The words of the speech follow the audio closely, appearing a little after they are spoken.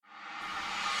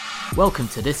Welcome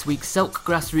to this week's Selk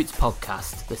Grassroots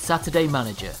podcast, The Saturday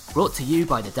Manager, brought to you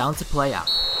by the Down to Play app.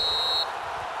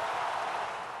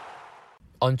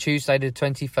 On Tuesday the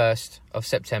 21st of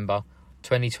September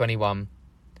 2021,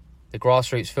 the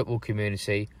grassroots football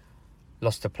community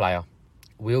lost a player.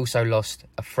 We also lost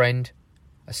a friend,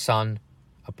 a son,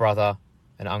 a brother,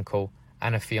 an uncle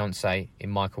and a fiancé in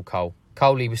Michael Cole.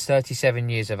 Coley was 37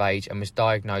 years of age and was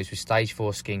diagnosed with stage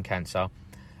 4 skin cancer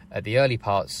at the early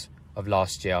parts of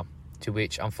last year, to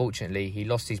which unfortunately he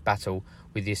lost his battle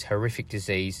with this horrific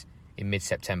disease in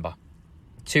mid-September.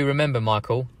 To remember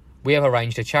Michael, we have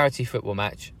arranged a charity football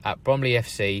match at Bromley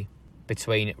FC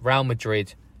between Real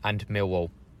Madrid and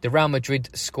Millwall. The Real Madrid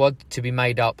squad to be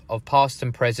made up of past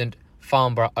and present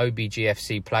Farnborough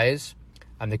OBGFC players,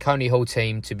 and the Coney Hall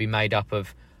team to be made up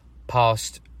of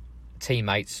past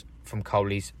teammates from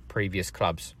Coley's previous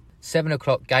clubs. 7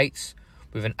 o'clock gates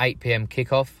with an 8 p.m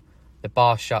kick-off. The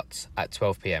bar shuts at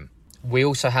 12 p.m. We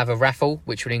also have a raffle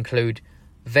which will include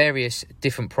various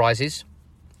different prizes,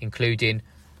 including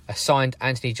a signed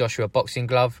Anthony Joshua boxing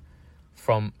glove,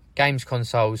 from games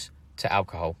consoles to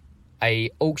alcohol. A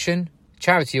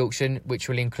charity auction, which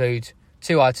will include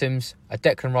 2 items, a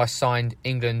Declan Rice signed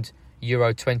England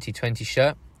Euro 2020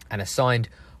 shirt and a signed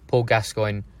Paul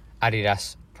Gascoigne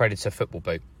Adidas Predator football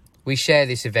boot. We share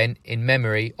this event in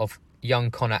memory of young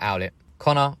Connor Owlett.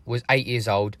 Connor was 8 years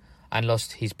old and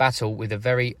lost his battle with a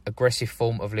very aggressive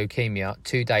form of leukemia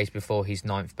 2 days before his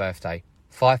 9th birthday.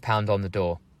 £5 on the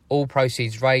door. All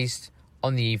proceeds raised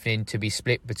on the evening to be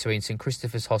split between St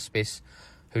Christopher's Hospice,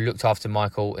 who looked after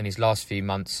Michael in his last few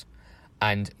months,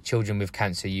 and Children with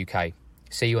Cancer UK.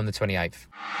 See you on the 28th.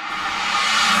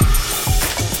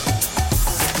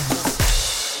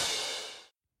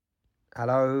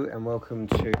 Hello and welcome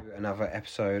to another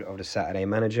episode of the Saturday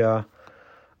Manager.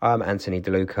 I'm Anthony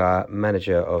DeLuca,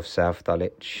 manager of South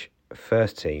Dulwich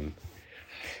first team.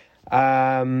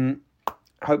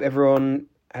 Hope everyone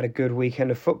had a good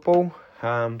weekend of football.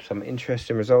 Some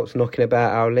interesting results knocking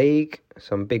about our league.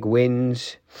 Some big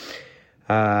wins.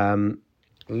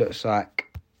 Looks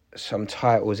like some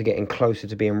titles are getting closer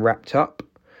to being wrapped up.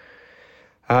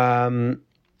 Our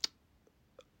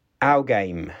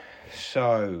game.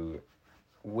 So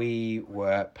we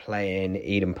were playing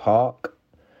Eden Park.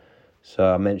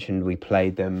 So I mentioned we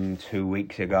played them 2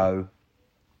 weeks ago.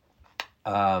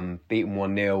 Beaten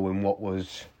 1-0 in what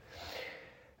was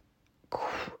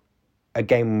a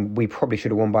game we probably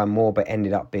should have won by more, but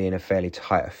ended up being a fairly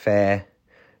tight affair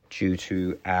due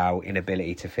to our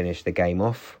inability to finish the game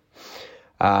off.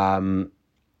 Like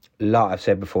I've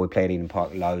said before, we played Eden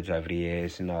Park loads over the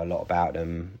years, know a lot about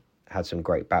them, had some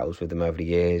great battles with them over the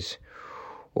years.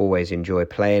 Always enjoy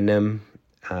playing them.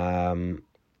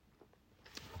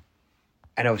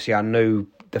 And obviously I knew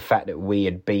the fact that we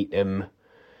had beat them,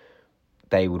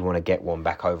 they would want to get one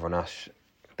back over on us.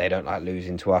 They don't like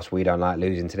losing to us. We don't like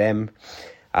losing to them.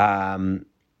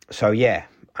 So yeah,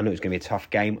 I knew it was going to be a tough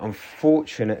game.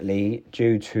 Unfortunately,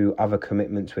 due to other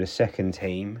commitments with the second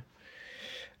team,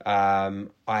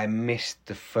 I missed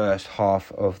the first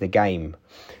half of the game.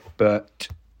 But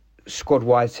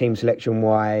squad-wise, team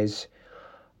selection-wise,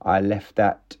 I left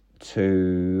that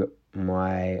to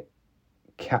my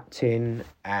captain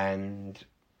and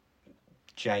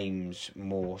James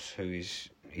Morse,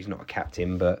 he's not a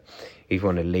captain, but he's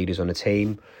one of the leaders on the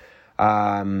team.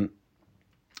 So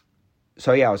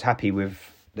yeah, I was happy with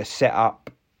the setup.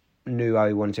 Knew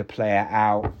I wanted to play it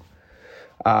out.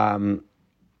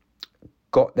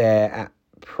 Got there at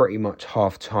pretty much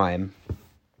half time,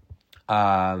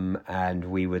 and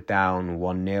we were down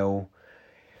 1-0.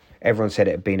 Everyone said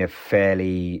it had been a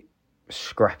fairly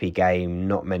scrappy game,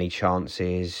 not many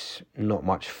chances, not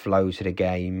much flow to the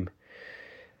game,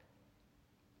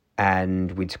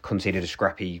 and we'd conceded a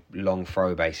scrappy long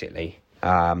throw basically.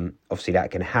 Obviously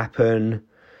that can happen.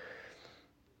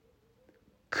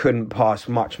 Couldn't pass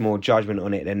much more judgment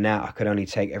on it than that. I could only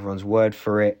take everyone's word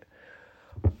for it.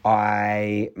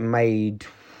 I made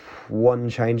one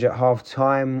change at half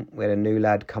time. We had a new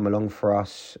lad come along for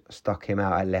us, stuck him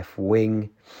out at left wing.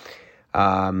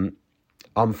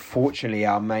 Unfortunately,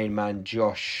 our main man,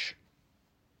 Josh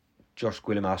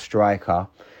Gwilym, our striker,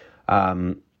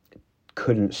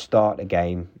 couldn't start the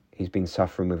game. He's been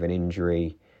suffering with an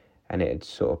injury and it had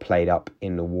sort of played up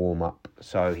in the warm-up,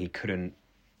 so he couldn't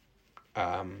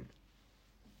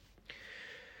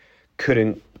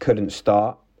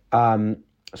start.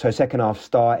 So second half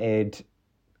started.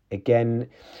 Again,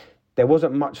 there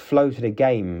wasn't much flow to the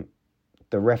game.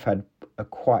 The ref had a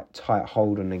quite tight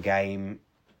hold on the game.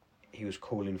 He was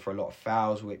calling for a lot of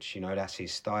fouls, which, that's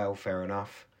his style, fair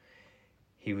enough.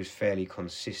 He was fairly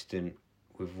consistent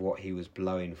with what he was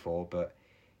blowing for, but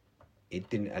it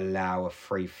didn't allow a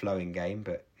free-flowing game,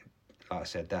 but like I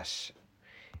said, if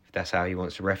that's how he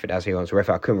wants to ref it, that's how he wants to ref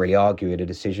it. I couldn't really argue with the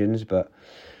decisions, but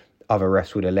other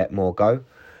refs would have let more go.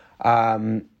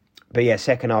 But yeah,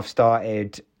 second half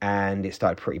started, and it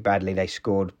started pretty badly. They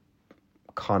scored,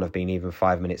 kind of been even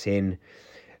 5 minutes in.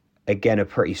 Again, a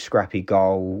pretty scrappy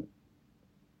goal,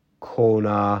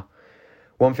 corner.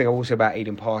 One thing also about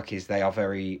Eden Park is they are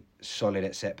very solid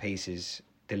at set pieces.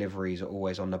 Deliveries are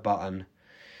always on the button.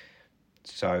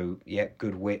 So, yeah,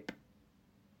 good whip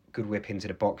into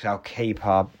the box. I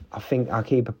think our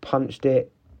keeper punched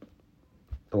it,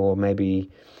 or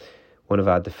maybe one of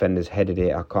our defenders headed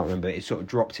it. I can't remember. It sort of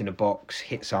dropped in the box,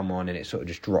 hit someone, and it sort of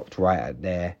just dropped right at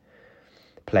their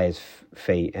player's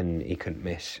feet, and he couldn't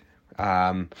miss.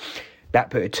 That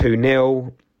put it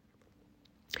 2-0.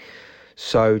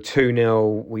 So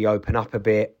 2-0, we open up a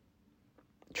bit,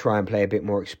 try and play a bit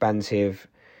more expansive.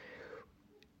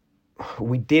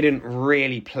 We didn't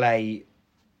really play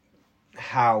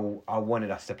how I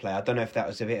wanted us to play. I don't know if that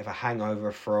was a bit of a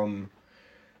hangover from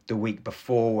the week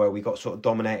before where we got sort of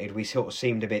dominated. We sort of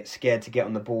seemed a bit scared to get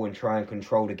on the ball and try and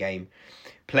control the game.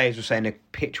 Players were saying the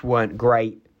pitch weren't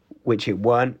great, which it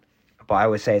weren't. But I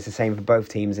would say it's the same for both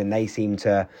teams, and they seem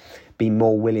to be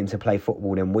more willing to play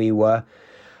football than we were.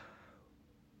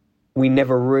 We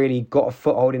never really got a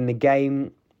foothold in the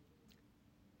game.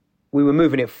 We were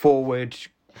moving it forward,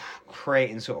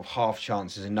 creating sort of half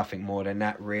chances and nothing more than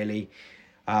that, really.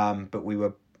 But we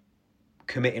were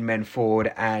committing men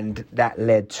forward, and that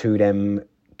led to them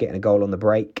getting a goal on the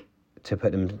break to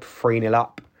put them 3-0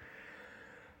 up.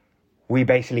 We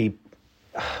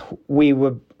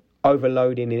were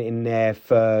overloading in their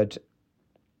third.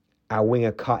 Our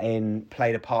winger cut in,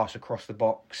 played a pass across the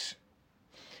box,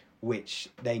 which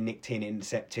they nicked in,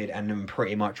 intercepted, and then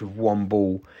pretty much with one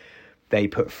ball, they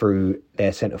put through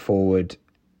their centre forward,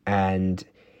 and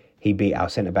he beat our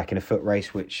centre back in a foot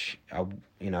race, which,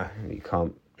 you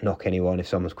can't knock anyone. If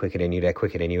someone's quicker than you, they're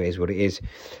quicker than you. It is what it is.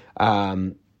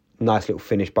 Nice little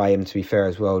finish by him, to be fair,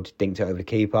 as well. Just dinked it over the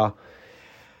keeper.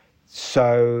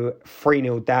 So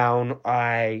 3-0 down.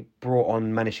 I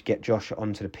managed to get Josh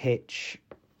onto the pitch.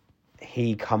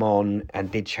 He come on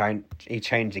and he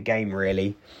changed the game,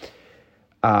 really.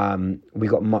 We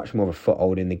got much more of a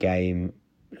foothold in the game.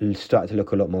 Started to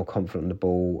look a lot more confident on the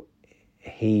ball.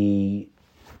 He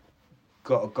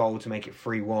got a goal to make it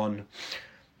 3-1.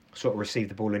 Sort of received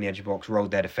the ball in the edge of the box,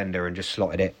 rolled their defender and just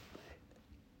slotted it.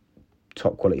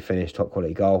 Top quality finish, top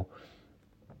quality goal.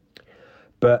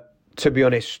 But to be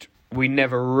honest, we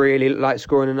never really liked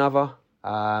scoring another.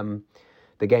 The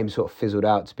game sort of fizzled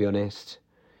out, to be honest.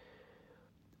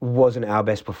 Wasn't our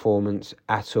best performance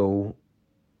at all.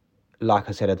 Like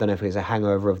I said, I don't know if it was a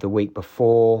hangover of the week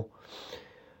before,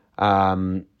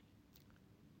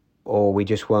 or we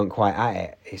just weren't quite at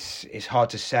it. It's hard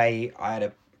to say. I had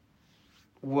a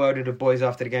word with the boys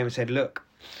after the game and said, look,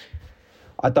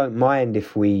 I don't mind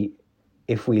if we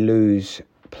lose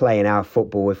playing our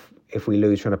football, if we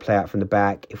lose trying to play out from the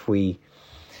back, if we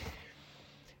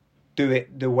do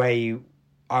it the way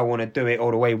I want to do it,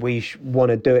 or the way we want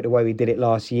to do it, the way we did it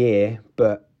last year.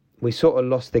 But we sort of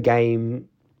lost the game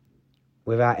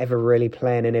without ever really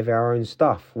playing any of our own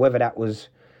stuff. Whether that was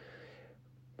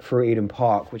through Eden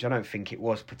Park, which I don't think it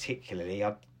was particularly.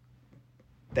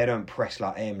 They don't press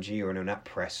like AMG or anyone that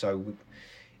press, so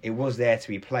it was there to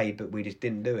be played, but we just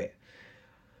didn't do it.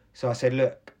 So I said,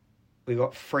 look, we've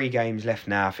got 3 games left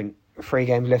now. I think 3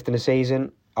 games left in the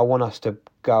season. I want us to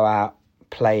go out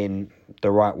playing the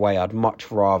right way. I'd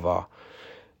much rather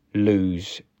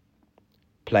lose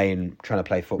trying to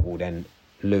play football than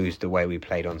lose the way we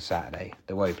played on Saturday.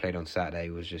 The way we played on Saturday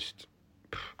was just...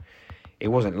 It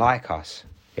wasn't like us.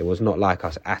 It was not like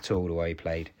us at all, the way we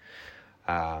played.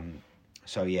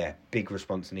 So, yeah, big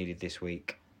response needed this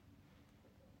week.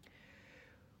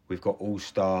 We've got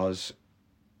All-Stars,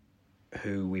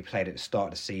 who we played at the start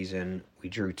of the season. We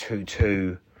drew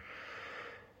 2-2.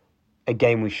 A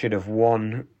game we should have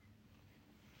won.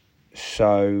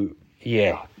 So,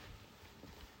 yeah,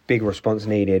 big response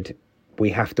needed. We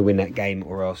have to win that game,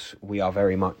 or else we are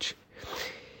very much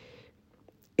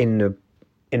in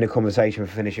the conversation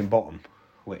for finishing bottom,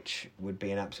 which would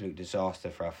be an absolute disaster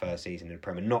for our first season in the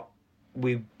Premier.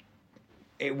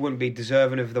 It wouldn't be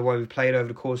deserving of the way we played over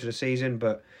the course of the season,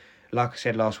 but like I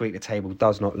said last week, the table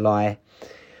does not lie.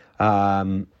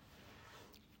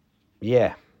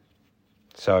 Yeah.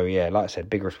 So, yeah, like I said,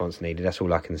 big response needed. That's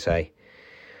all I can say.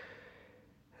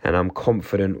 And I'm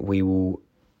confident we will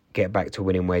get back to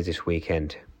winning ways this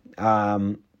weekend.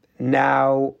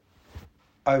 Now,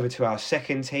 over to our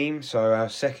second team. So our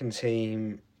second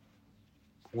team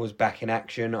was back in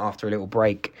action after a little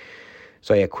break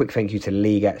So yeah, quick thank you to the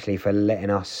league actually for letting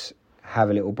us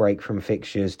have a little break from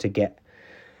fixtures to get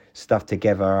stuff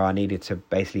together. I needed to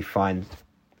basically find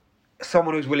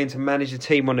someone who's willing to manage the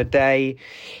team on a day,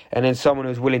 and then someone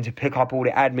who's willing to pick up all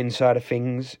the admin side of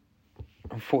things.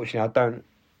 Unfortunately, I don't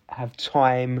have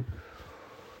time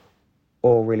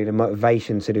or really the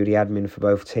motivation to do the admin for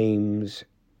both teams.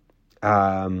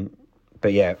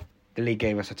 But yeah, the league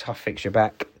gave us a tough fixture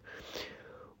back.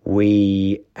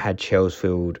 We had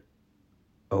Chelsfield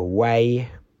away,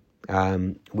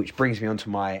 which brings me on to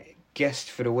my guest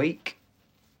for the week.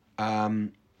 The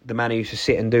man who used to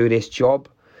sit and do this job,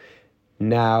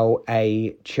 now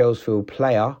a Chelsfield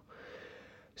player.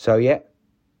 So yeah,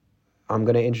 I'm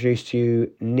going to introduce to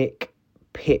you Nick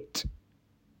Pitt,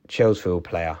 Chelsfield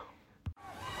player.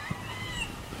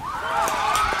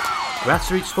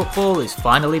 Grassroots football is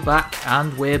finally back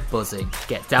and we're buzzing.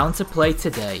 Get Down to Play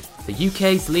today, the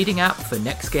UK's leading app for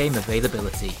next game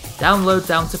availability. Download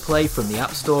Down to Play from the App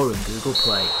Store and Google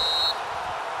Play.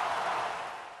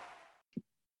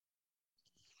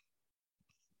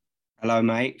 Hello,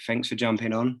 mate. Thanks for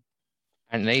jumping on.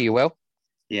 Anthony, you well?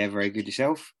 Yeah, very good.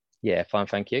 Yourself? Yeah, fine,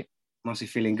 thank you. Must be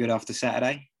feeling good after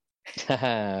Saturday.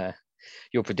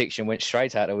 Your prediction went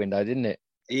straight out the window, didn't it?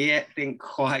 Yeah, didn't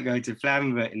quite go to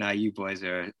plan, but no, you boys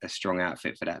are a strong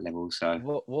outfit for that level. So,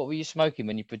 what were you smoking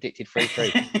when you predicted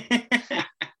 3-3?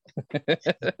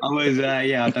 I was,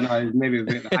 I don't know, maybe a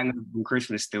bit of a hangover from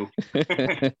Christmas still.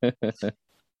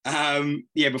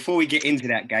 Before we get into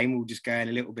that game, we'll just go in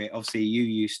a little bit. Obviously, you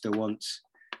used to once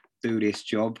do this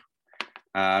job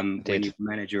when you were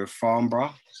manager of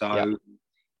Farnborough. So, Yep.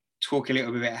 Talk a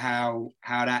little bit about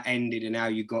how that ended and how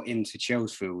you got into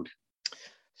Chelsfield.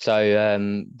 So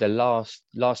the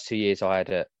last 2 years I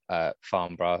had at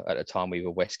Farnborough, at the time we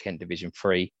were West Kent Division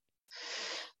 3.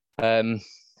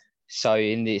 So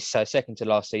in this second to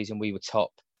last season, we were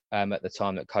top at the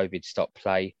time that COVID stopped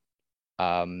play,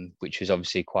 which was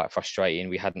obviously quite frustrating.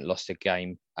 We hadn't lost a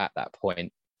game at that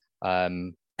point.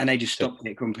 And they just stopped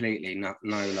it completely. No,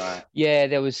 like. Yeah,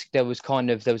 there was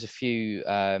a few.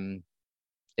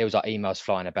 There was like emails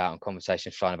flying about and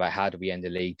conversations flying about how do we end the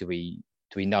league? Do we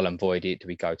null and void it? Do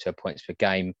we go to points per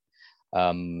game?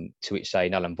 To which they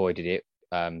null and voided it.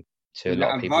 To a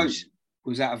lot of people.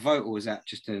 Was that a vote or was that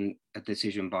just a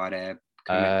decision by their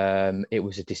committee? It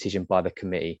was a decision by the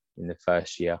committee in the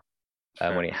first year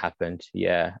when it happened.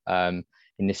 Yeah. In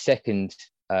the second,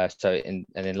 and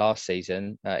then last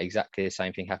season, exactly the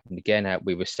same thing happened again.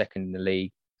 We were second in the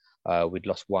league. We'd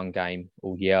lost one game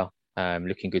all year.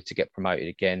 Looking good to get promoted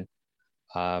again.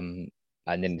 And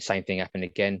then the same thing happened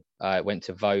again. It went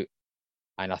to vote,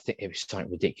 and I think it was something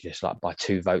ridiculous, like by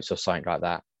 2 votes or something like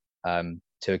that,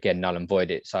 to again null and void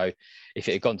it. So if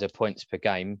it had gone to points per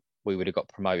game, we would have got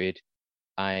promoted.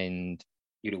 And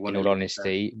in all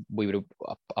honesty,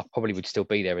 I probably would still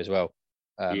be there as well.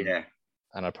 And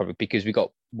I probably, because we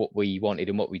got what we wanted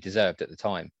and what we deserved at the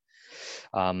time.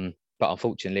 But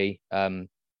unfortunately,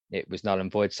 it was null and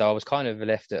void. So I was kind of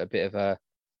left at a bit of a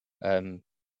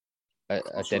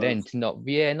dead end. Not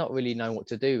really knowing what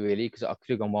to do really, because I could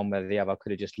have gone one way or the other. I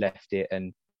could have just left it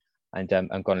and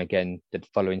gone again the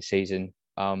following season.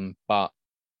 But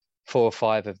 4 or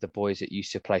 5 of the boys that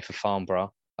used to play for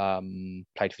Farnborough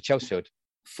played for Chelsfield.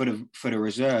 For the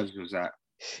reserves, was that?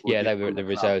 Yeah, they were at the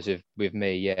reserves with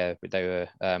me. Yeah, but they were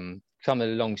some of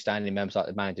the long-standing members, like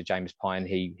the manager James Pine.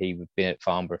 He'd been at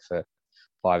Farnborough for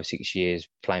 5 or 6 years,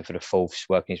 playing for the Fourths,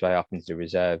 working his way up into the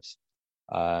reserves.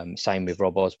 Same with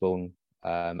Rob Osborne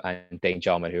and Dean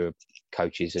Jarman, who are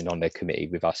coaches and on their committee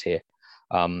with us here.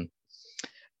 And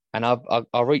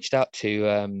I reached out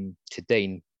to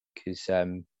Dean because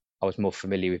I was more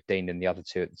familiar with Dean than the other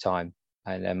 2 at the time.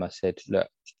 And I said, look,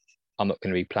 I'm not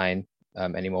going to be playing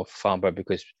anymore for Farnborough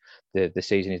because the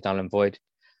season is null and void.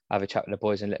 Have a chat with the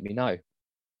boys and let me know.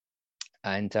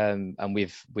 And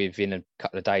within a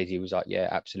couple of days, he was like, yeah,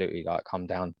 absolutely, like come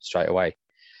down straight away.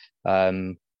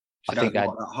 So I think that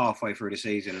halfway through the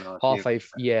season. Halfway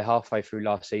through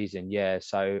last season, yeah.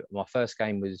 So my first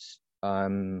game was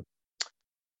they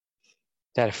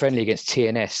had a friendly against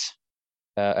TNS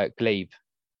at Glebe.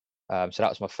 So that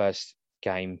was my first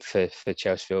game for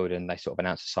Chelsfield, and they sort of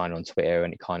announced a sign on Twitter,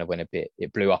 and it kind of went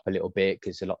it blew up a little bit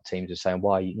because a lot of teams were saying,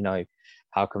 why,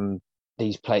 how come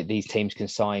these teams can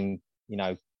sign,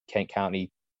 Kent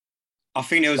County. I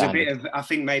think there was a bit of, I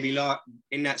think maybe like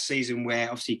in that season where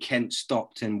obviously Kent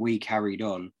stopped and we carried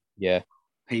on. Yeah.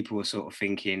 People were sort of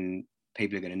thinking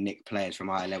people are going to nick players from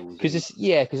higher levels. Because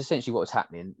essentially what was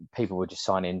happening, people were just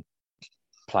signing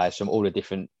players from all the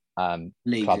different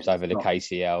clubs over the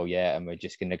KCL, and we're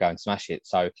just going to go and smash it.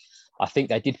 So I think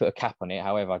they did put a cap on it.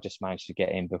 However, I just managed to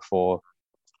get in before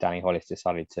Danny Hollis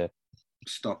decided to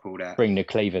Stop all that. bring the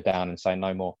cleaver down and say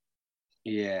no more.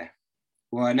 Yeah.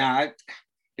 Well, now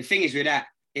the thing is with that,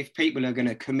 if people are going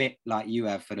to commit like you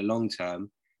have for the long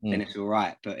term, then it's all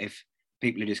right. But if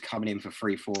people are just coming in for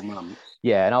 3-4 months.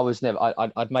 Yeah, and I was never.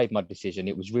 I'd made my decision.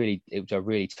 It was a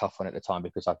really tough one at the time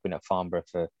because I've been at Farnborough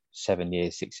for 7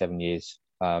 years, 7 years.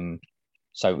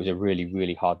 So it was a really,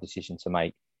 really hard decision to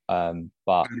make. But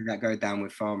how did that go down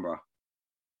with Farnborough?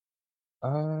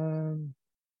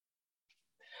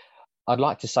 I'd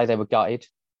like to say they were gutted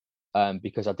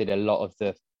because I did a lot of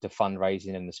the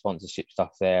fundraising and the sponsorship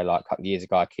stuff there. Like a couple of years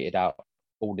ago, I kitted out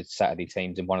all the Saturday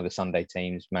teams and one of the Sunday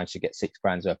teams, managed to get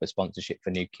 £6,000 worth of sponsorship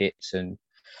for new kits and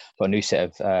got a new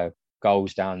set of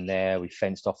goals down there. We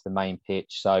fenced off the main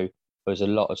pitch. So there was a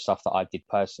lot of stuff that I did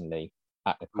personally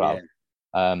at the club.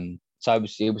 Yeah. So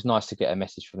it was nice to get a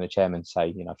message from the chairman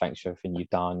say, thanks for everything you've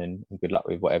done and good luck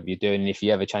with whatever you're doing. And if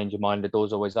you ever change your mind, the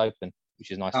door's always open, which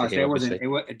is nice to hear.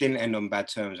 So it didn't end on bad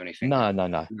terms or anything? No,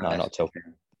 not at all.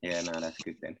 Yeah, no, that's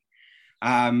good then.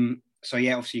 So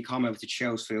yeah, obviously you come over to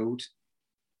Chelsfield.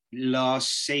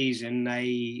 Last season,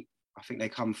 I think they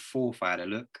come fourth. I had a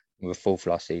look. We were fourth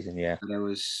last season, yeah. So there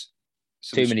was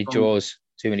too many draws,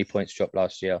 too many points dropped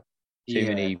last year. Too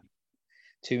many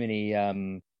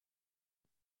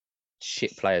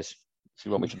shit players. If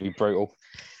you want me to be brutal.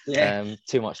 Yeah.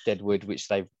 Too much deadwood, which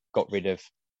they've got rid of.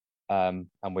 And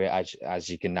we're, as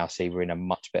you can now see, we're in a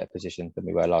much better position than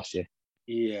we were last year.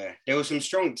 Yeah, there was some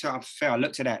strong. I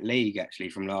looked at that league actually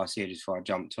from last year just before I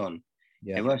jumped on.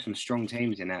 Yeah. There were some strong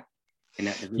teams in that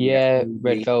division. Yeah,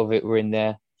 Red Velvet were in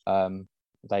there.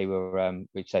 They were,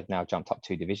 which they've now jumped up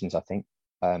 2 divisions, I think.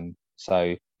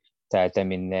 So they had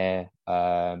them in there.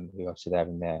 Who else did they have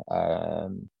in there? I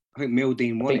think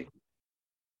Mildeen won it.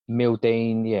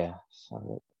 Mildeen, yeah.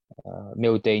 So,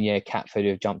 Mildeen, yeah. Catford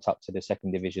have jumped up to the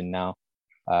 2nd division now.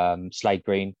 Slade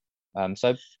Green.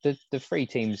 So the 3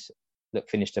 teams that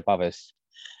finished above us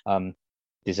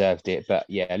deserved it. But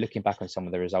yeah, looking back on some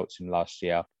of the results from last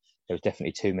year, there was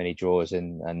definitely too many draws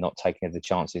and not taking the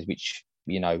chances, which,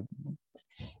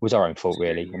 was our own fault,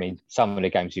 really. I mean, some of the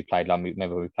games we played, like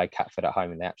remember we played Catford at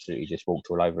home and they absolutely just walked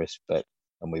all over us,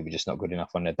 and we were just not good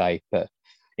enough on the day. But,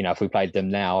 if we played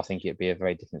them now, I think it'd be a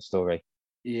very different story.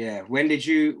 Yeah. When did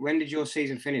your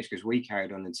season finish? Because we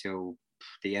carried on until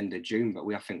the end of June,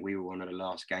 but I think we were one of the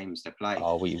last games to play.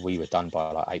 Oh, we were done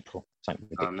by like April, something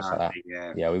ridiculous like that.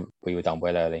 Yeah, we were done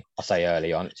well early. I say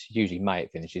early on, it's usually May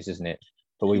it finishes, isn't it?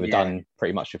 But we were done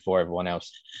pretty much before everyone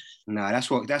else. No, that's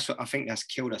what I think that's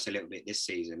killed us a little bit this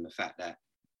season. The fact that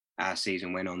our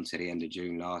season went on to the end of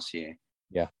June last year.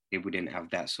 Yeah, if we didn't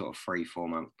have that sort of 3-4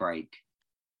 month break,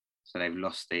 so they've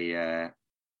lost the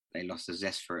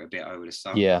zest for it a bit over the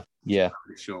summer. Yeah. A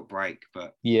short break,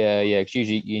 but because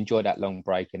usually you enjoy that long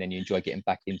break and then you enjoy getting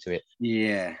back into it.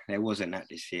 Yeah, there wasn't that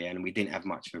this year, and we didn't have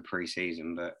much of a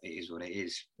pre-season, but it is what it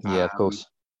is. Yeah, of course.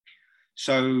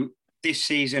 So this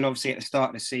season, obviously, at the start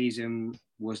of the season,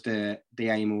 was the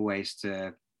aim always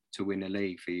to win the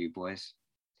league for you boys?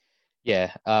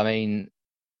 Yeah, I mean,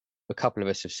 a couple of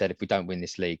us have said if we don't win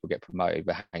this league, we'll get promoted.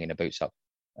 We're hanging the boots up.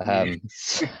 And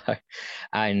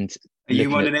are you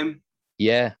one of them?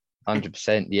 Yeah,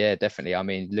 100%. Yeah, definitely. I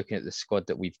mean, looking at the squad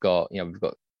that we've got, we've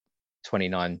got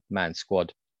 29-man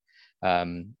squad,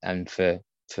 and for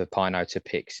Pino to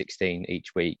pick 16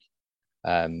 each week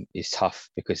is tough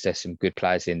because there's some good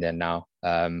players in there now.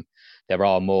 There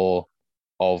are more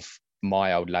of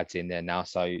my old lads in there now,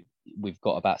 so we've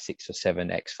got about 6 or 7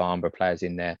 ex-Farnborough players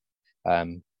in there.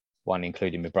 One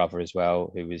including my brother as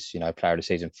well, who was, player of the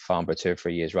season for Farnborough 2 or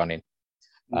 3 years running.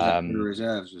 For the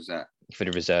reserves, was that? For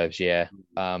the reserves, yeah.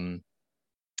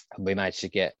 We managed to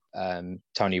get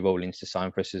Tony Rawlings to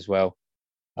sign for us as well,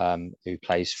 who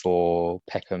plays for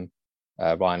Peckham,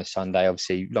 Ryan Sunday,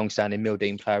 obviously long-standing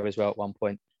Mildeen player as well at one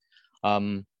point.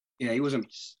 Yeah, he wasn't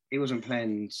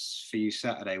playing for you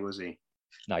Saturday, was he?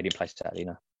 No, he didn't play Saturday,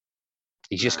 no.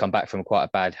 He's just come back from quite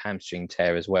a bad hamstring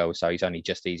tear as well, so he's only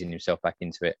just easing himself back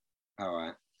into it. All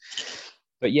right.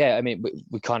 But yeah, I mean,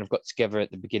 we kind of got together at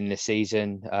the beginning of the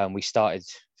season. We started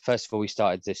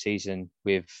the season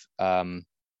with a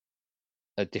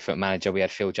different manager. We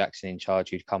had Phil Jackson in charge,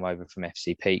 who'd come over from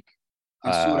FC Peak.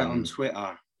 I saw that on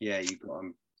Twitter. Yeah, you got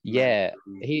him. Yeah.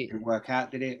 He didn't work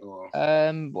out, did it? Or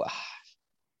well,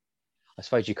 I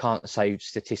suppose you can't say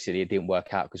statistically it didn't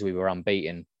work out because we were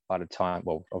unbeaten by the time.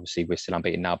 Well, obviously we're still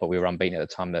unbeaten now, but we were unbeaten at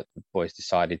the time that the boys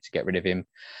decided to get rid of him.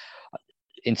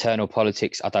 Internal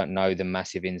politics, I don't know the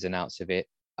massive ins and outs of it.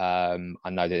 I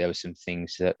know that there were some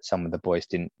things that some of the boys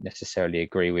didn't necessarily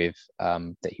agree with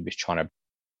that he was trying to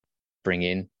bring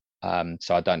in.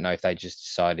 So I don't know if they just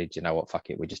decided, you know what, fuck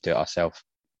it, we just do it ourselves.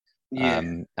 Yeah.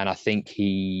 And I think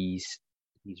he's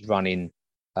running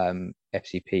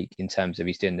FC Peak in terms of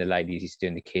he's doing the ladies, he's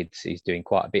doing the kids, he's doing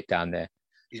quite a bit down there.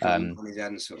 He's got on his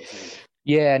hands, sort of thing.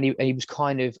 Yeah, and he was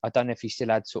kind of, I don't know if he still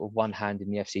had sort of one hand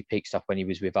in the FC Peak stuff when he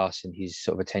was with us, and his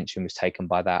sort of attention was taken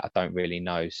by that. I don't really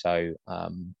know. So,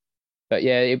 but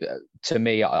yeah, to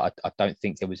me, I don't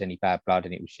think there was any bad blood,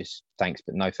 and it was just thanks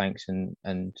but no thanks,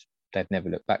 and they've never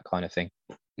looked back kind of thing.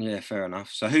 Yeah, fair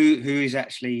enough. So who is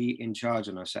actually in charge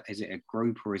on us? Is it a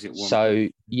group or is it one? So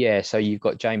yeah, so you've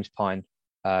got James Pine,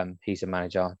 he's a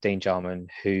manager, Dean Jarman,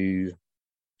 who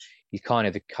he's kind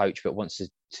of the coach, but wants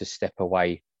to step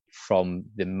away from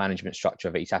the management structure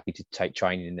of it. He's happy to take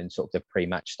training and sort of the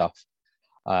pre-match stuff.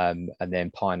 And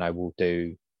then Pino will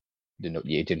do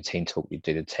the team talk, you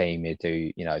do the team, you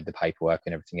do, the paperwork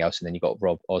and everything else. And then you've got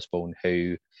Rob Osborne,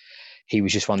 who he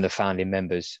was just one of the founding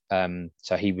members.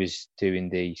 So he was doing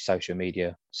the social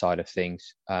media side of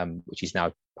things, which he's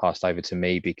now passed over to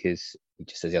me because he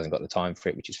just says he hasn't got the time for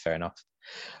it, which is fair enough.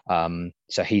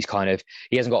 So he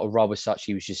hasn't got a role as such.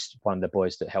 He was just one of the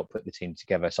boys that helped put the team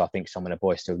together. So I think some of the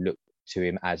boys still look to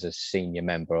him as a senior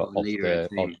member of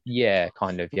the yeah.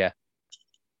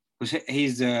 Was he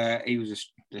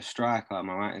was the striker? Am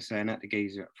I right in saying that? The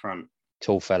geezer up front,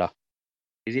 tall fella.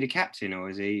 Is he the captain or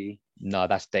is he? No,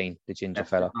 that's Dean, the ginger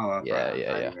fella. Oh,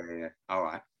 yeah. All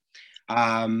right.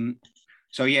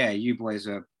 So yeah, you boys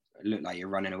look like you're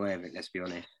running away with it. Let's be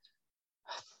honest.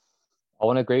 I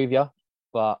want to agree with you,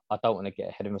 but I don't want to get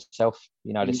ahead of myself.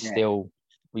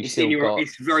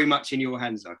 It's very much in your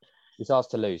hands though. It's ours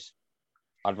to lose.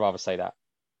 I'd rather say that.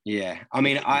 Yeah, I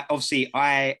mean,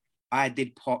 I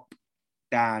did pop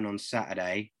down on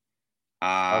Saturday.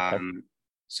 Okay.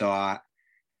 So I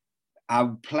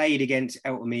played against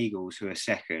Eltham Eagles, who are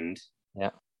second. Yeah.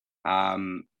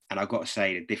 And I've got to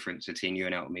say the difference between you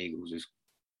and Eltham Eagles is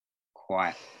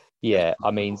quite. Yeah,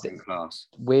 I mean, class.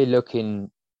 We're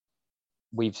looking.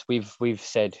 We've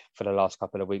said for the last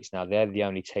couple of weeks now, they're the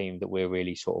only team that we're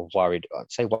really sort of worried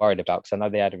about, because I know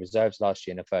they had the reserves last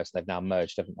year in the first, and they've now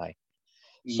merged, haven't they?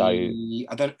 So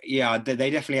I don't. Yeah, they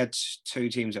definitely had two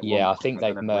teams at once. Yeah, I think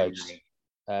they've merged.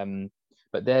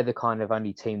 But they're the kind of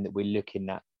only team that we're looking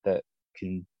at that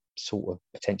can sort of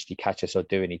potentially catch us or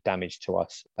do any damage to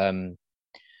us.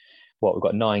 We've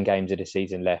got 9 games of the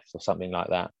season left or something like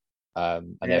that.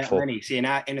 And therefore, in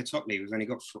the top league,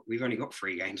 we've only got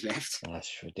 3 games left.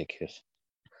 That's ridiculous.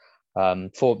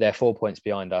 They're 4 points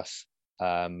behind us,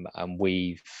 and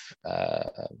we've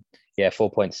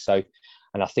 4 points. So,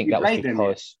 and I think that was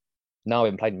because no, we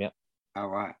haven't played them yet. All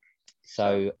right.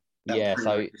 So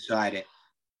decide it.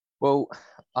 Well,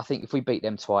 I think if we beat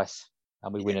them twice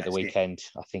and we win at the weekend,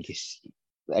 I think it's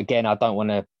again. I don't want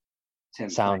to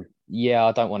sound. Yeah,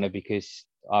 I don't want to, because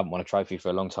I haven't won a trophy for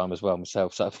a long time as well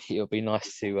myself. So it'll be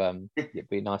nice to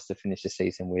finish the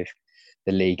season with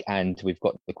the league, and we've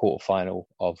got the quarterfinal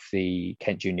of the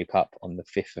Kent Junior Cup on the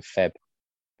 5th of Feb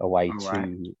away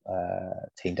to a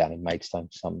team down in Maidstone,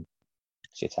 some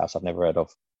shit house I've never heard of.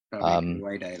 That'll be a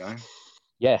away day though.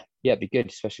 Yeah, it'd be good,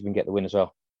 especially if we can get the win as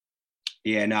well.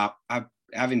 Yeah, now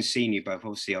having seen you both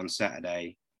obviously on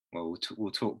Saturday, well,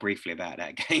 we'll talk briefly about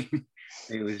that game.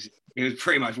 It was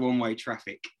pretty much one-way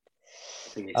traffic.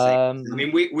 I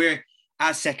mean, we're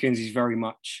as seconds is very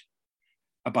much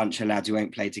a bunch of lads who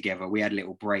ain't played together. We had a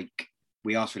little break.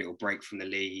 We asked for a little break from the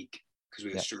league because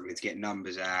we were struggling to get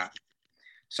numbers out.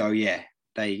 So we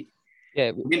didn't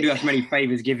do us many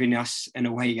favours giving us an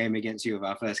away game against you of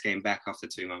our first game back after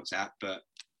 2 months out. But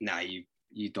no,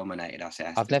 you dominated us.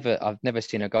 I've never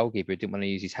seen a goalkeeper who didn't want to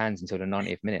use his hands until the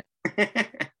 90th minute.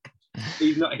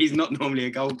 He's not normally a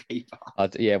goalkeeper.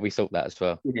 We thought that as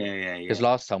well. Yeah. Because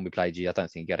last time we played you, I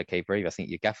don't think you had a keeper either. I think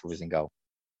your gaffer was in goal.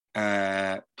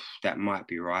 That might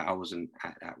be right. I wasn't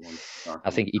at that one. So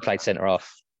I think he played centre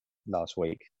half last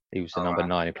week. He was the number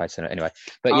 9 who played centre anyway.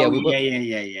 But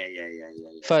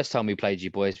First time we played you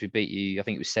boys, we beat you. I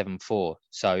think it was 7-4.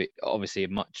 So obviously a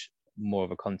much more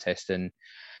of a contest, and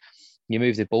you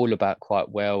moved the ball about quite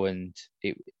well, and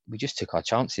we just took our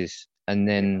chances, and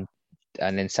then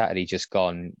Saturday just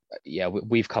gone. Yeah,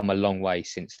 we've come a long way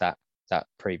since that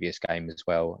previous game as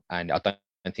well, and I don't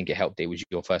think it helped. It was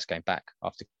your first game back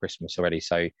after Christmas already,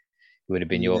 so it would have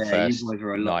been your first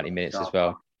 90 minutes as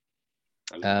well.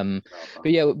 But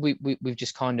we've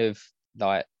just kind of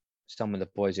like some of the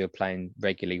boys who are playing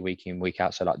regularly week in week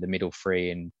out, so like the middle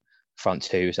 3 and front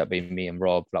 2, so that'd be me and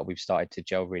Rob. Like we've started to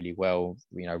gel really well.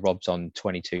 Rob's on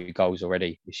 22 goals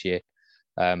already this year.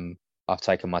 I've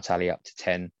taken my tally up to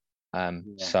 10.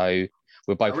 So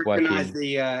we're both working. I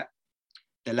recognise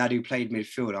the lad who played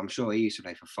midfield. I'm sure he used to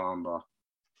play for Farnborough.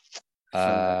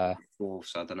 Fourth,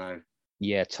 so I don't know.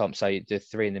 Yeah, Tom. So the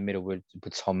three in the middle were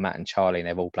Tom, Matt, and Charlie, and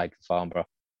they've all played for Farnborough.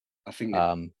 I think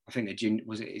the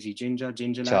is he Ginger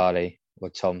lad? Charlie or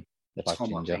Tom, they're both Tom,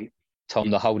 Ginger. I think. Tom,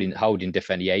 Yeah. the holding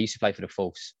defender. Yeah, he used to play for the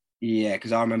Force. Yeah,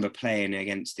 because I remember playing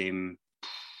against him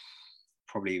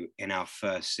probably in our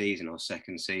first season or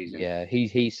second season. Yeah,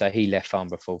 he left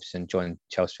Farnborough Force and joined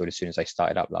Chelsea as soon as they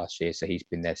started up last year. So he's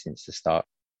been there since the start.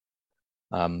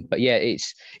 But yeah,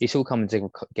 it's all coming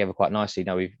together quite nicely. You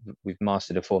know, we've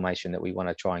mastered a formation that we want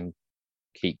to try and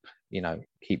keep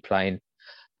playing.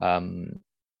 And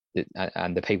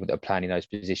the people that are playing in those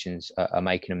positions are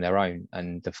making them their own.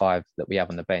 And the five that we have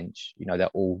on the bench, you know, they're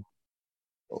all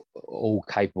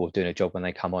capable of doing a job when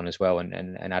they come on as well,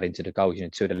 and adding to the goals. You know,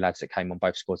 two of the lads that came on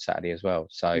both scored Saturday as well.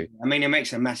 So I mean, it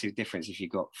makes a massive difference if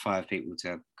you've got five people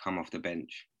to come off the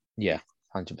bench. Yeah,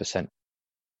 100%.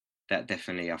 That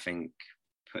definitely, I think,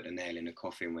 put the nail in the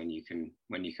coffin when you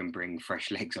can bring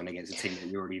fresh legs on against a team that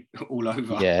you're already all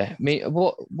over. Yeah,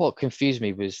 what confused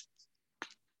me was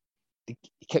they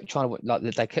kept trying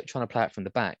to play it from the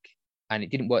back, and it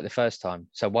didn't work the first time.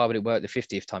 So why would it work the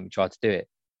 50th time you tried to do it?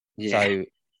 Yeah. So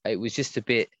it was just a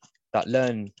bit like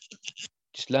learn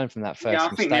from that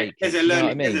first mistake. Think there's a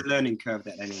learning curve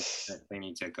that they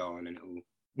need to go on, and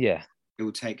it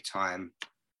will take time.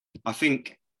 I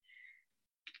think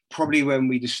probably when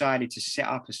we decided to set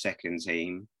up a second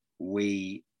team,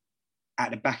 we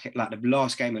at the back, like the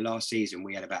last game of last season,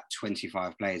 we had about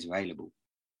 25 players available.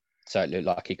 So it looked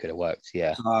like it could have worked.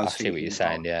 Yeah, so I see what you're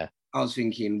saying. Yeah, I was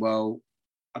thinking, well,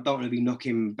 I don't want to be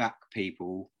knocking back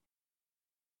people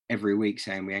every week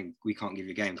saying we can't give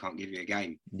you a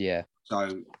game. Yeah.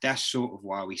 So that's sort of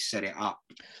why we set it up.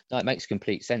 No, it makes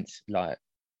complete sense.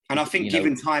 And I think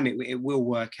given time, it will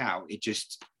work out. It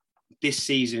just, this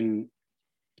season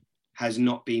has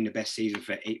not been the best season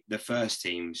for the first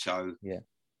team. So yeah,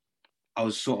 I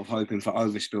was sort of hoping for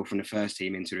overspill from the first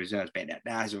team into reserves, but that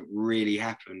hasn't really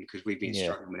happened because we've been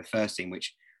struggling with the first team,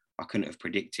 which I couldn't have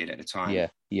predicted at the time.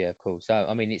 Yeah, of course. So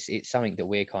I mean, it's something that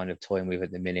we're kind of toying with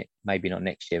at the minute. Maybe not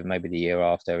next year, but maybe the year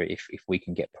after, if we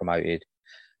can get promoted,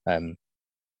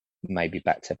 maybe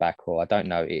back to back, or I don't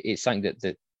know. It's something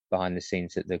that behind the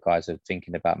scenes that the guys are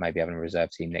thinking about, maybe having a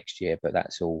reserve team next year. But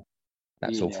that's all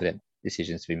for them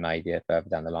decisions to be made. Yeah, further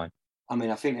down the line. I mean,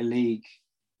 I think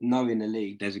knowing the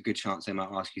league, there's a good chance they might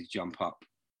ask you to jump up.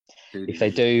 If they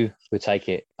do, we'll take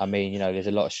it. I mean, you know, there's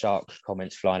a lot of shark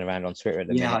comments flying around on Twitter at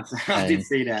the minute. Yeah, I did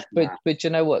see that. But you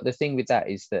know what? The thing with that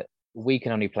is that we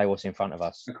can only play what's in front of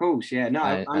us. Of course, yeah. No,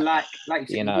 and like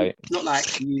you know, it's not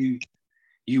like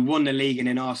you won the league and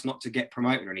then asked not to get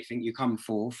promoted or anything. You come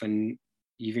fourth and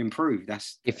you've improved.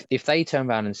 That's if they turn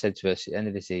around and said to us at the end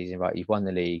of the season, right, you've won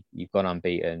the league, you've gone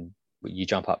unbeaten, you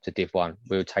jump up to Div 1,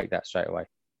 we'll take that straight away.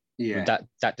 Yeah.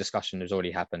 That discussion has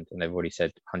already happened, and they've already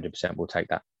said 100% we'll take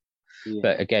that. Yeah.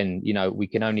 But again, you know, we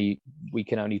can only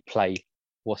play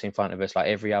what's in front of us. Like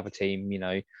every other team, you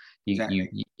know,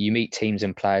 you meet teams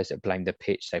and players that blame the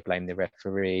pitch, they blame the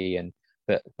referee,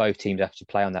 but both teams have to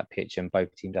play on that pitch, and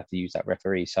both teams have to use that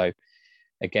referee. So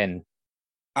again,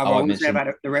 I want to say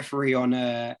about the referee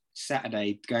on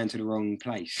Saturday going to the wrong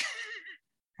place.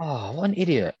 Oh, what an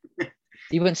idiot!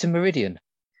 He went to Meridian.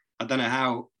 I don't know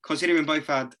how, considering both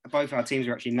our teams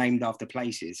are actually named after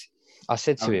places. I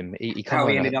said to him, he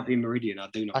ended up in Meridian, I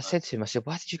do not know. I said to him,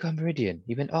 why did you go Meridian?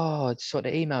 He went, oh, it's what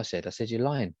the email said. I said, you're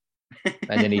lying.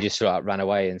 And then he just sort of ran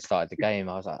away and started the game.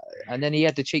 I was like, and then he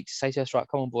had the cheek to say to us, right,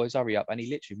 come on, boys, hurry up. And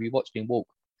we watched him walk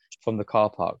from the car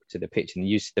park to the pitch, and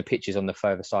used the pitches on the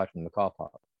further side from the car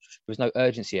park. There was no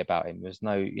urgency about him. There was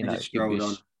no, you know,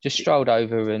 just strolled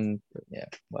over and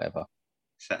whatever.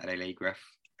 Saturday League ref.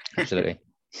 Absolutely.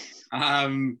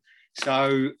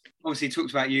 So obviously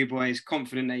talked about you boys,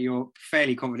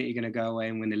 fairly confident you're going to go away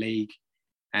and win the league.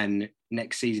 And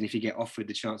next season, if you get offered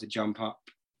the chance to jump up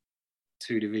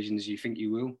 2 divisions, you think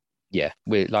you will? Yeah,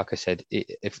 like I said,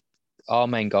 if our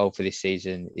main goal for this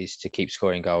season is to keep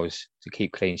scoring goals, to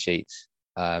keep clean sheets.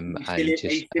 Are you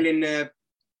still in the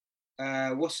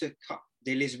what's the cup?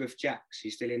 The Elizabeth Jacks?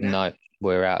 You still in that? No,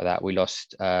 we're out of that. We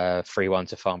lost 3-1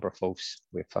 to Farnborough Force.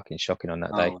 We're fucking shocking on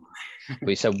that day.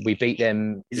 We beat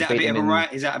them. Is that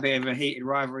a bit of a heated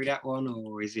rivalry, that one,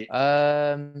 or is it?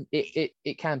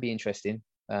 It can be interesting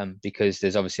because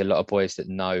there's obviously a lot of boys that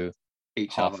know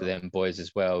half of them boys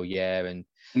as well. Yeah, and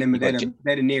then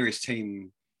they're the nearest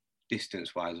team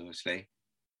distance-wise, obviously.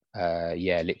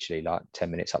 Yeah, literally like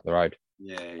 10 minutes up the road.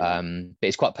 Yeah. But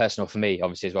it's quite personal for me,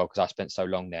 obviously, as well, because I spent so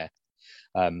long there.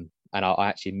 And I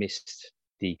actually missed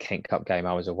the Kent Cup game.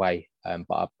 I was away,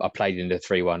 but I played in the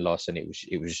 3-1 loss, and it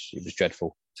was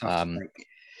dreadful.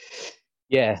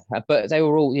 Yeah, but they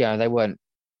were all, they weren't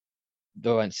they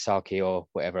weren't sulky or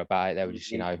whatever about it. They were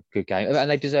just, good game, and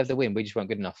they deserved the win. We just weren't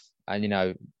good enough.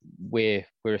 And we're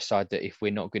a side that if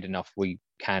we're not good enough, we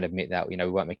can admit that. We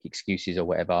won't make excuses or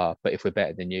whatever. But if we're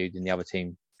better than you, then the other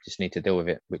team just need to deal with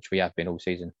it, which we have been all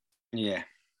season. Yeah.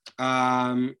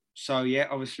 So yeah,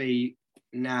 obviously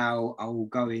now I will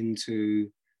go into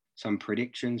some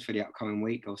predictions for the upcoming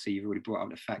week. Obviously, you've already brought up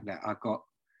the fact that I got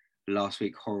last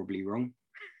week horribly wrong.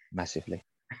 Massively.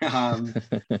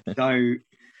 So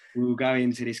we'll go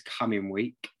into this coming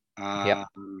week. Yep.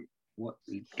 What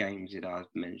games did I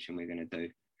mention we're going to do?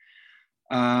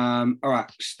 All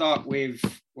right,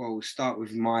 we'll start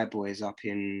with my boys up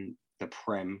in the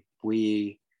Prem.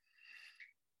 We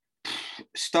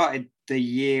started the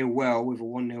year well with a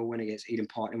 1-0 win against Eden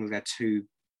Park, and we've had 2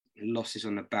 losses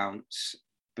on the bounce.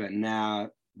 But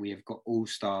now we have got All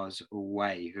Stars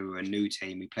away, who are a new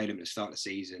team. We played them at the start of the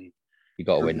season. You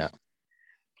got to win that.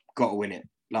 Got to win it.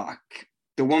 Like,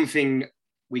 the one thing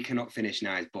we cannot finish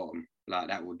now is bottom. Like,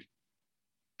 that would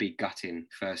be gutting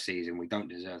first season. We don't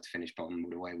deserve to finish bottom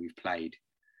with the way we've played.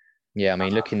 Yeah, I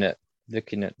mean, looking at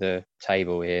the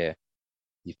table here,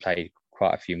 you've played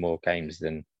quite a few more games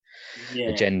than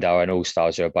Agenda and All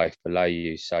Stars, who are both below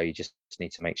you. So you just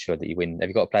need to make sure that you win. Have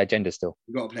you got to play Agenda still?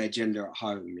 You've got to play Agenda at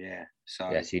home, yeah. So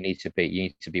yes, you need to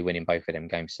be winning both of them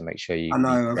games to make sure you. I know.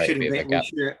 I really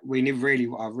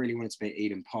wanted to beat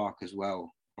Eden Park as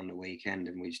well on the weekend,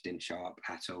 and we just didn't show up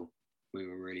at all. We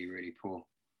were really, really poor.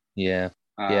 Yeah.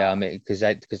 I mean, because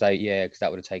that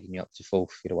would have taken you up to 4th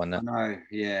if you'd have won that. No,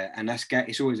 yeah, and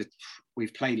it's always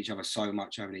we've played each other so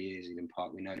much over the years. Eden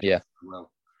Park, we know that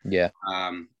well. Yeah.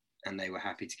 And they were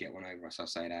happy to get one over us. I'll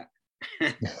say that.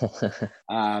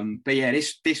 But yeah,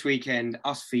 this weekend,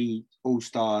 us v All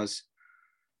Stars.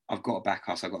 I've got to back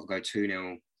us. I've got to go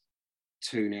 2-0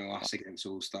 us against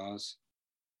All Stars.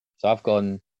 So I've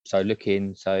gone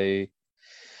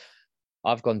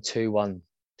 2-1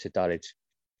 to Dulwich.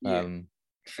 Yeah.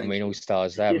 I mean, All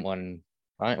Stars, they haven't won.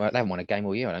 Right? Well, they haven't won a game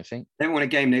all year, I don't think. They haven't won a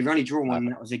game. They've only drawn one.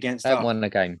 That was against us. They haven't won a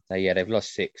game. They've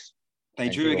lost 6. They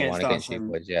drew against us. You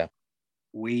boys, yeah.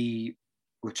 We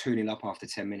were 2-0 up after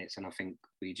 10 minutes, and I think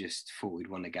we just thought we'd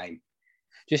won the game.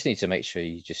 Just need to make sure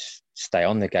you just stay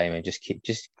on the game and just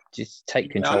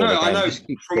take control of the game. I know. Just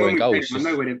keep From when goals. I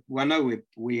know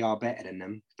we are better than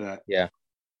them, but yeah,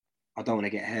 I don't want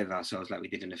to get ahead of ourselves like we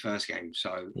did in the first game.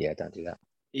 So yeah, don't do that.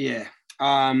 Yeah.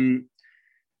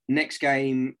 Next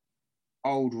game,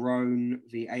 Old Roan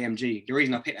v AMG. The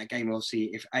reason I picked that game,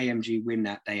 obviously, if AMG win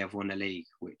that, they have won the league,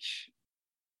 which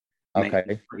makes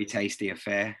it a pretty tasty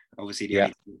affair. Obviously, the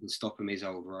only thing that can stop them is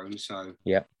Old Roan. So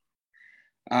yeah.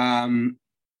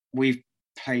 We've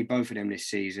played both of them this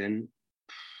season.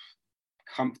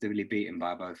 Comfortably beaten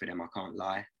by both of them, I can't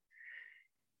lie.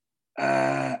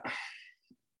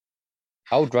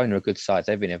 Old Roan are a good side.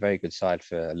 They've been a very good side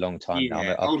for a long time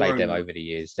now. I've played them over the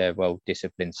years. They're a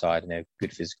well-disciplined side and they're a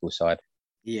good physical side.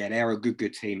 Yeah, they're a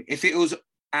good team. If it was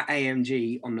at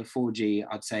AMG on the 4G,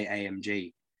 I'd say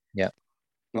AMG. Yeah.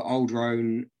 But Old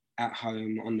Roan at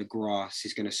home on the grass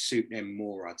is going to suit them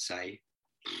more, I'd say.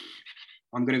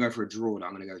 I'm going to go for a draw.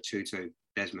 I'm going to go 2-2.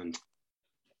 Desmond.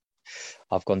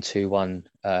 I've gone 2-1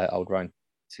 Old Roan.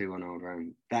 2-1 Old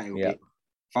Roan. That will be.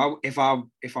 If I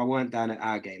weren't down at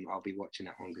our game, I'll be watching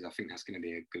that one because I think that's going to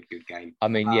be a good game. I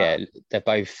mean, they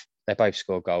both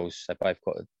score goals. They both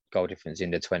got a goal difference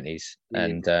in the 20s,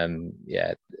 and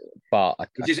but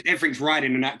everything's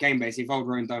riding in that game. Basically, if Old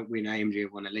Roan don't win, AMG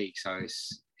have won the league, so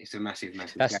it's a massive.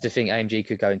 That's game. The thing. AMG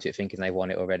could go into it thinking they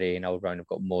won it already, and Old Roan have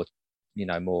got more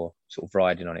sort of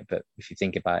riding on it. But if you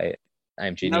think about it,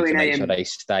 AMG need to make sure they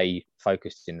stay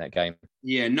focused in that game.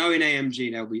 Yeah, knowing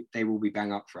AMG, they will be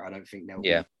bang up for it. I don't think they'll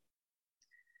be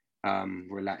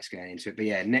relaxed going into it. But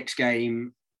yeah, next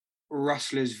game,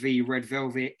 Rustlers v Red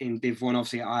Velvet in Div 1.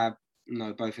 Obviously, I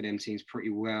know both of them teams pretty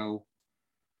well.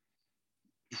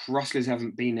 Rustlers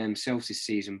haven't been themselves this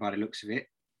season by the looks of it.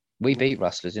 We beat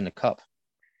Rustlers in the cup.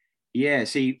 Yeah,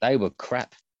 see, they were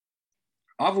crap.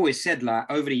 I've always said, like,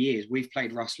 over the years, we've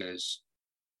played Rustlers,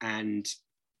 and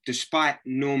despite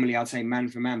normally, I'd say man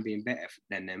for man being better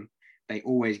than them, they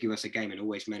always give us a game and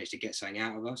always manage to get something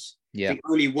out of us. Yeah. I think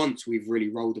only once we've really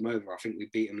rolled them over. I think we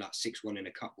beat them like 6-1 in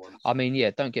a cup once. I mean,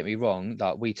 yeah, don't get me wrong.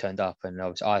 Like, we turned up and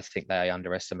I think they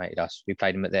underestimated us. We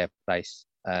played them at their place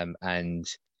and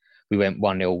we went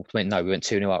 1-0. We went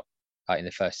 2-0 up in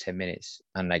the first 10 minutes,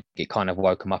 and it kind of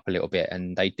woke them up a little bit.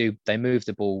 And they move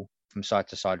the ball from side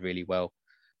to side really well.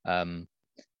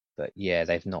 But yeah,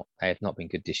 they have not been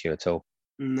good this year at all.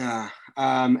 Nah.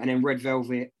 And then Red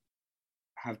Velvet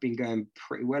have been going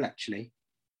pretty well, actually.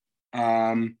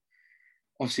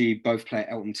 Obviously, both play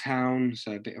at Elton Town,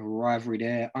 so a bit of a rivalry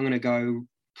there. I'm going to go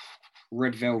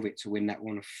Red Velvet to win that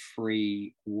one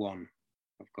 3-1.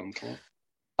 I've gone for.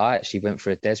 I actually went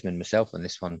for a Desmond myself on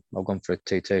this one. I've gone for a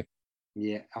 2-2.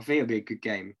 Yeah, I think it'll be a good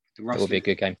game. It will be a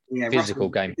good game. Yeah, Physical Russell,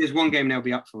 game. If there's one game they'll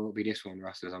be up for, it'll be this one,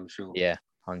 Rustlers, I'm sure. Yeah,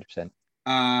 100%.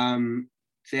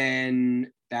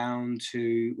 Then down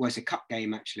to, it's a cup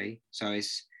game actually. So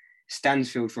it's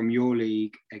Stansfield from your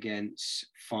league against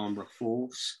Farnborough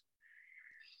Force.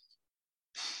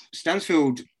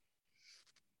 Stansfield,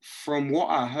 from what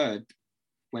I heard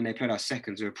when they played our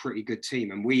seconds, are a pretty good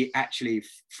team. And we actually,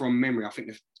 from memory, I think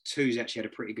the twos actually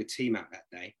had a pretty good team out that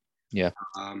day. Yeah.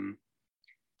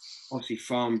 Obviously,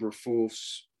 Farnborough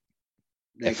Force,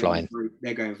 they're flying.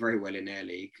 They're going very well in their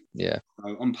league. Yeah.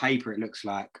 So on paper, it looks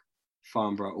like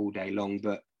Farnborough all day long.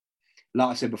 But like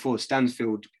I said before,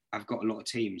 Stansfield have got a lot of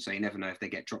teams, so you never know if they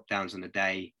get drop downs on the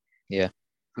day. Yeah.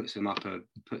 Puts them up a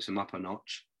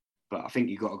notch. But I think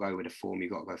you've got to go with the form.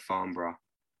 You've got to go Farnborough.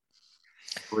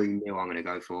 3-0 I'm going to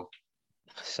go for.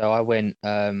 So I went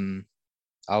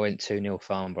 2-0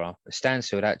 Farnborough.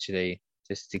 Stansfield, actually,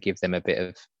 just to give them a bit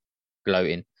of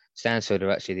gloating, Stansfield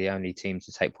are actually the only team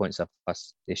to take points off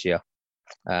us this year.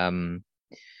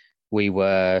 We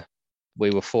were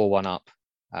 4-1 up,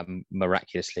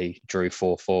 miraculously drew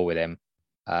 4-4 with them.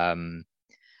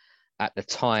 At the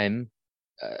time,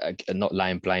 not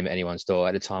laying blame at anyone's door,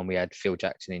 at the time we had Phil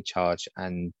Jackson in charge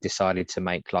and decided to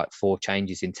make like 4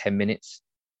 changes in 10 minutes.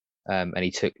 And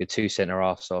he took the 2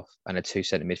 centre-halves off and the 2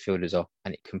 centre midfielders off,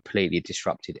 and it completely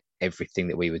disrupted everything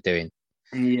that we were doing.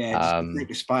 Yeah, take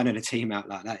the spine of the team out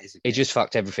like that. It just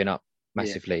fucked everything up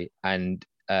massively. Yeah. And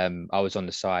I was on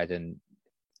the side and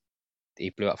he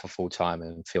blew up for full time,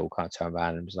 and Phil kind of turned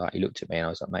around and was like, he looked at me and I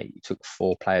was like, mate, you took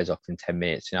 4 players off in 10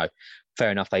 minutes. You know,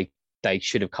 fair enough, they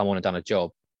should have come on and done a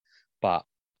job, but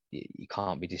you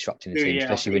can't be disrupting the team,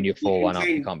 especially when you're 4-1 up.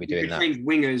 You can't be doing that.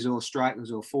 Wingers or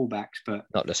strikers or fullbacks, but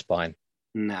not the spine.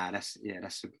 Nah, that's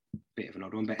a bit of an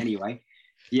odd one. But anyway,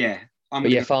 yeah.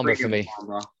 Farnborough for me.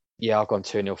 Farnborough. Yeah, I've gone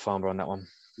 2-0 Farnborough on that one.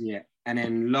 Yeah, and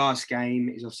then last game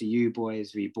is obviously you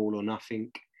boys v Ball or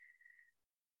Nothing.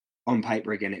 On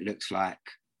paper, again, it looks like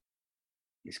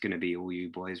it's going to be all you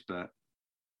boys, but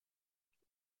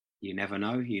you never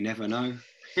know. You never know.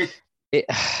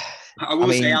 I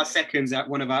will say our seconds,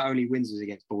 one of our only wins was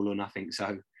against Ball or Nothing,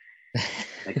 so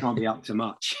they can't be up to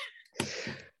much.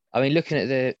 I mean, looking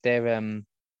at their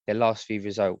last few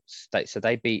results,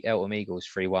 they beat Eltham Eagles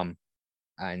 3-1,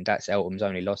 and that's Eltham's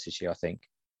only loss this year, I think.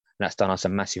 And that's done us a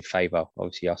massive favour,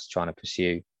 obviously us trying to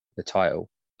pursue the title.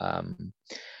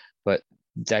 But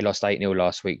they lost 8-0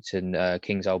 last week to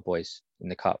King's Old Boys in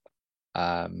the Cup.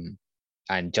 And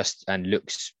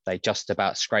they just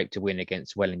about scraped a win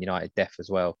against Welland United Deaf as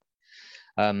well.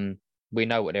 We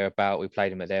know what they're about. We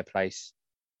played them at their place,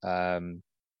 and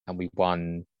we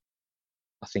won.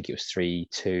 I think it was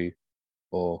 3-2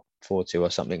 or 4-2 or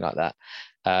something like that.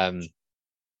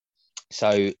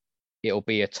 So it'll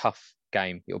be a tough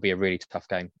game. It'll be a really tough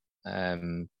game.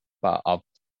 But I've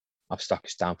stuck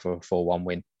us down for a 4-1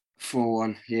 win.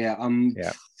 4-1, yeah. I'm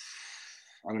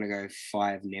going to go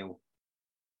 5-0.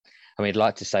 I mean, I'd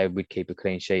like to say we'd keep a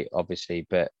clean sheet, obviously,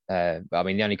 but I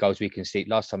mean, the only goals we conceded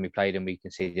last time we played them, we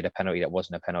conceded a penalty that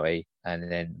wasn't a penalty,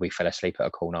 and then we fell asleep at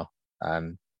a corner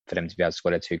for them to be able to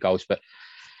score their 2 goals. But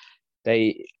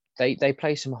they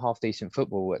play some half decent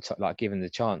football, like given the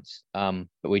chance. But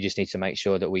we just need to make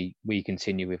sure that we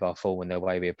continue with our form and the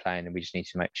way we're playing, and we just need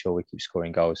to make sure we keep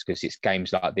scoring goals, because it's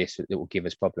games like this that will give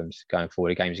us problems going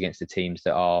forward. Games against the teams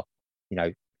that are,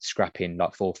 scrapping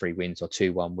like 4-3 wins or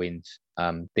 2-1 wins.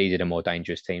 These are the more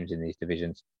dangerous teams in these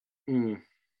divisions. No,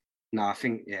 I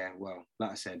think, well, like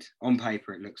I said, on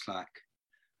paper it looks like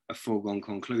a foregone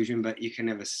conclusion, but you can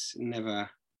never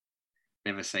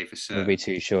say for certain. We'll be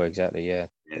too sure, exactly, yeah.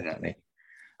 Exactly.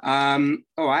 All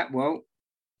right, well,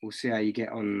 we'll see how you get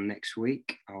on next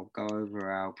week. I'll go over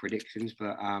our predictions,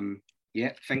 but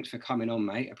thanks for coming on,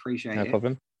 mate. Appreciate it. No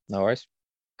problem. No worries.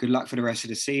 Good luck for the rest of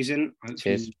the season.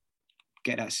 Hopefully Cheers.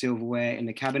 Get that silverware in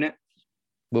the cabinet.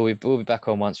 We'll be back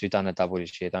on once we've done a double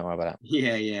this year. Don't worry about that.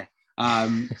 Yeah.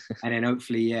 And then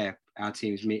hopefully, our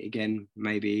teams meet again.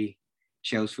 Maybe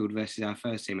Chelsfield versus our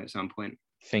first team at some point.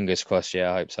 Fingers crossed.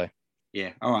 Yeah, I hope so.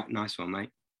 Yeah. All right. Nice one,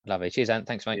 mate. Lovely. Cheers, Ant.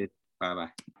 Thanks, mate.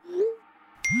 Bye-bye.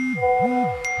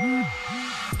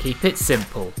 Keep it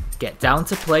simple. Get Down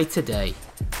to Play today,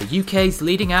 the UK's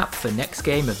leading app for next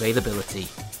game availability.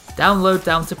 Download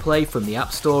Down to Play from the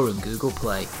App Store and Google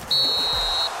Play.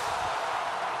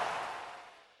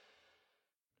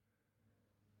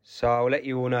 So I'll let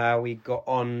you all know how we got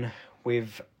on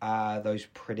with those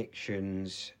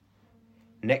predictions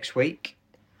next week.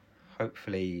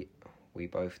 Hopefully we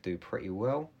both do pretty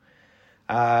well.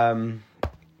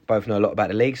 But both know a lot about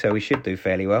the league, so we should do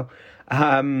fairly well.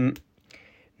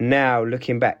 Now,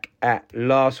 looking back at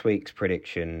last week's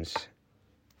predictions,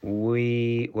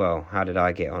 how did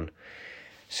I get on?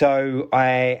 So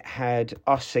I had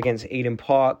us against Eden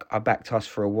Park. I backed us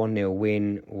for a 1-0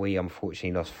 win. We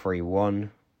unfortunately lost 3-1.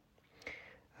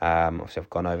 Obviously, I've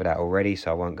gone over that already,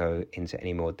 so I won't go into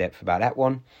any more depth about that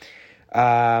one.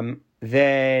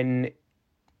 Then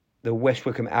the West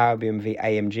Wickham Albion v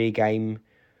AMG game,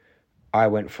 I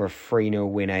went for a 3-0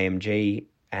 win AMG,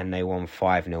 and they won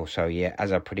 5-0. So, yeah,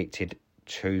 as I predicted,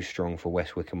 too strong for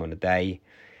West Wickham on the day.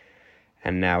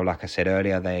 And now, like I said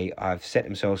earlier, I've set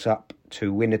themselves up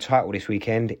to win the title this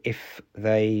weekend if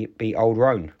they beat Old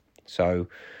Roan. So,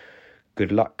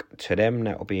 good luck to them.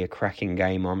 That will be a cracking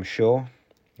game, I'm sure.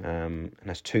 And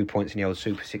that's 2 points in the old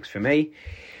Super 6 for me.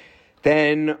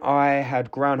 Then I had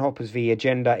Groundhoppers v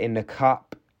Agenda in the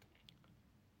Cup.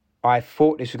 I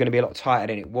thought this was going to be a lot tighter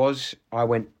than it was. I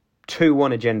went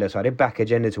 2-1 Agenda, so I did back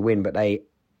Agenda to win, but they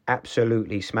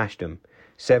absolutely smashed them.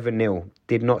 7-0.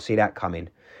 Did not see that coming.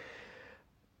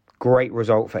 Great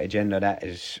result for Agenda.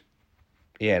 That's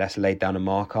laid down a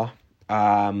marker.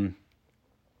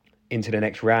 Into the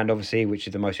next round, obviously, which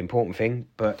is the most important thing.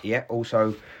 But yeah,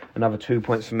 also another 2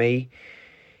 points for me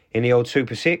in the old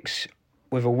Super 6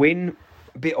 with a win.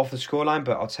 A bit off the scoreline,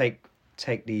 but I'll take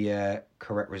the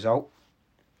correct result.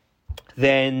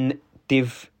 Then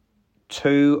Div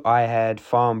 2, I had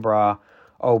Farnborough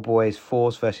Old Boys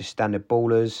Force versus Standard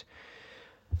Ballers.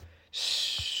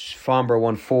 Farnborough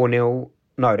won 4-0.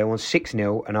 No, they won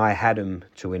 6-0, and I had them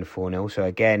to win 4-0. So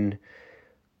again,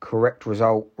 correct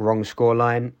result, wrong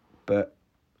scoreline. But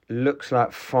looks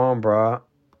like Farnborough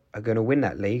are going to win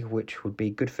that league, which would be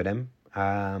good for them.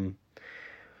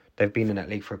 They've been in that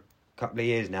league for a couple of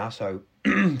years now, so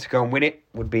to go and win it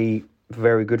would be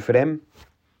very good for them.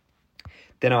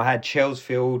 Then I had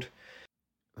Chelsfield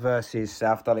versus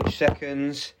South Dulwich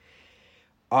Seconds.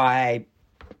 I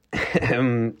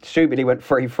stupidly went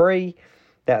 3-3.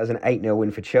 That was an 8-0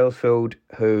 win for Chelsfield,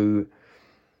 who,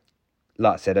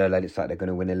 like I said earlier, looks like they're going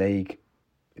to win the league.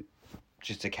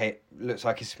 Looks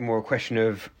like it's more a question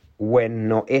of when,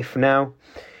 not if now.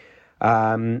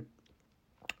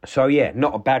 So, yeah,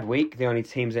 not a bad week. The only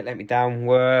teams that let me down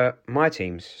were my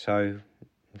teams. So,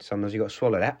 sometimes you've got to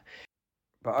swallow that.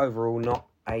 But overall, not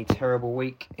a terrible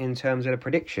week in terms of the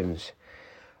predictions.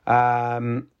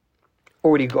 Already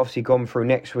obviously gone through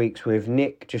next week's with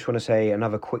Nick. Just want to say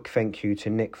another quick thank you to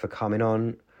Nick for coming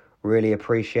on. Really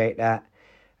appreciate that.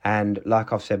 And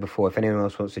like I've said before, if anyone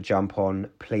else wants to jump on,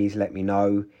 please let me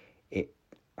know. It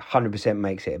 100%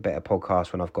 makes it a better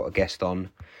podcast when I've got a guest on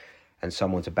and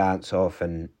someone to bounce off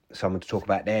and someone to talk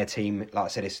about their team. Like I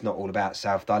said, it's not all about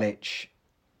South Dulwich.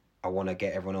 I want to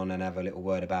get everyone on and have a little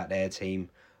word about their team.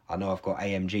 I know I've got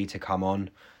AMG to come on.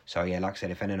 So, yeah, like I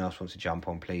said, if anyone else wants to jump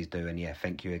on, please do. And, yeah,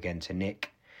 thank you again to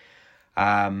Nick.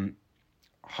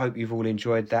 Hope you've all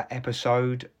enjoyed that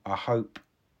episode. I hope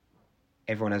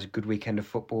everyone has a good weekend of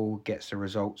football, gets the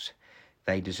results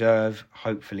they deserve.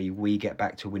 Hopefully we get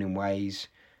back to winning ways,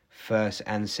 first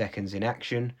and seconds in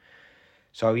action.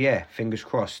 So, yeah, fingers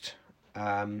crossed.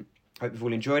 Hope you've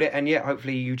all enjoyed it. And, yeah,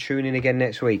 hopefully you tune in again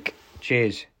next week.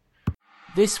 Cheers.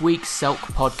 This week's Selk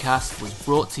podcast was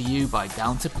brought to you by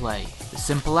Down to Play, the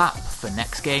simple app for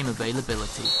next game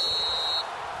availability.